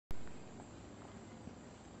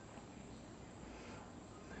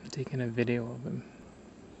taking a video of him.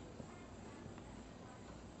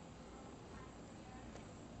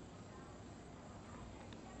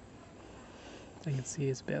 I can see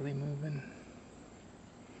his belly moving.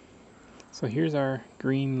 So here's our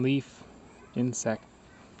green leaf insect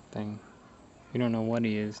thing. We don't know what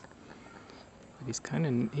he is. But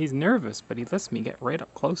he's nervous, but he lets me get right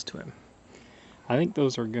up close to him. I think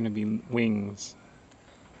those are going to be wings.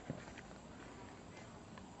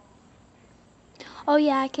 Oh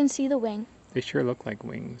yeah, I can see the wing. They sure look like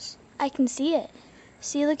wings. I can see it.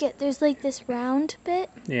 See, look at, there's like this round bit.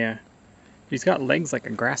 Yeah. He's got legs like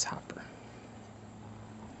a grasshopper.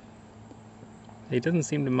 He doesn't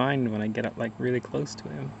seem to mind when I get up like really close to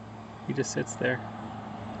him. He just sits there.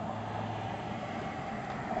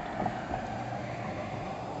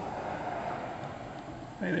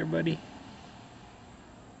 Hi there, buddy.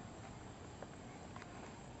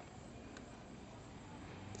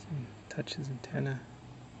 Touch his antenna.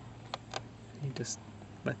 He just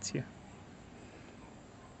lets you.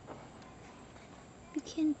 You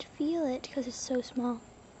can't feel it because it's so small.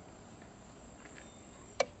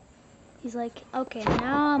 He's like, okay,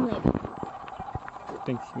 now I'm leaving.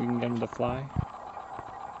 Think we can get him to fly?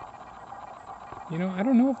 You know, I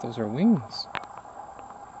don't know if those are wings.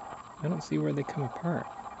 I don't see where they come apart.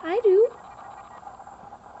 I do.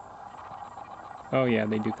 Oh yeah,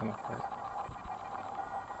 they do come apart.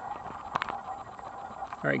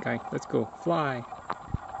 Alright guy, let's go. Fly!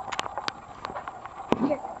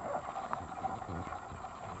 Here.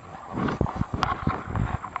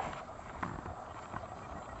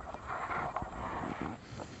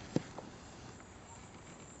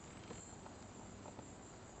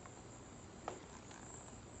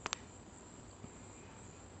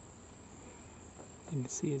 You can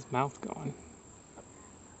see his mouth going.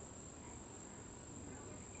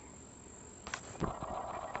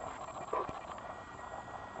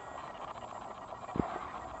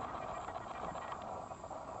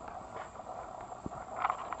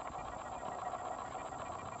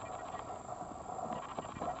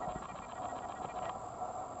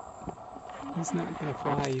 He's not gonna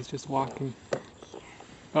fly, he's just walking.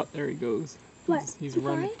 Oh, there he goes. What? He's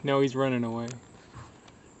running. No, he's running away.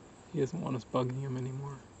 He doesn't want us bugging him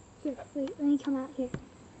anymore. Here, wait, let me come out here.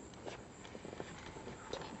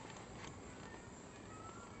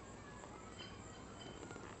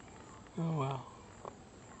 Oh wow.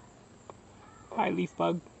 Hi, leaf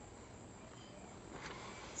bug.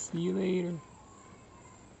 See you later.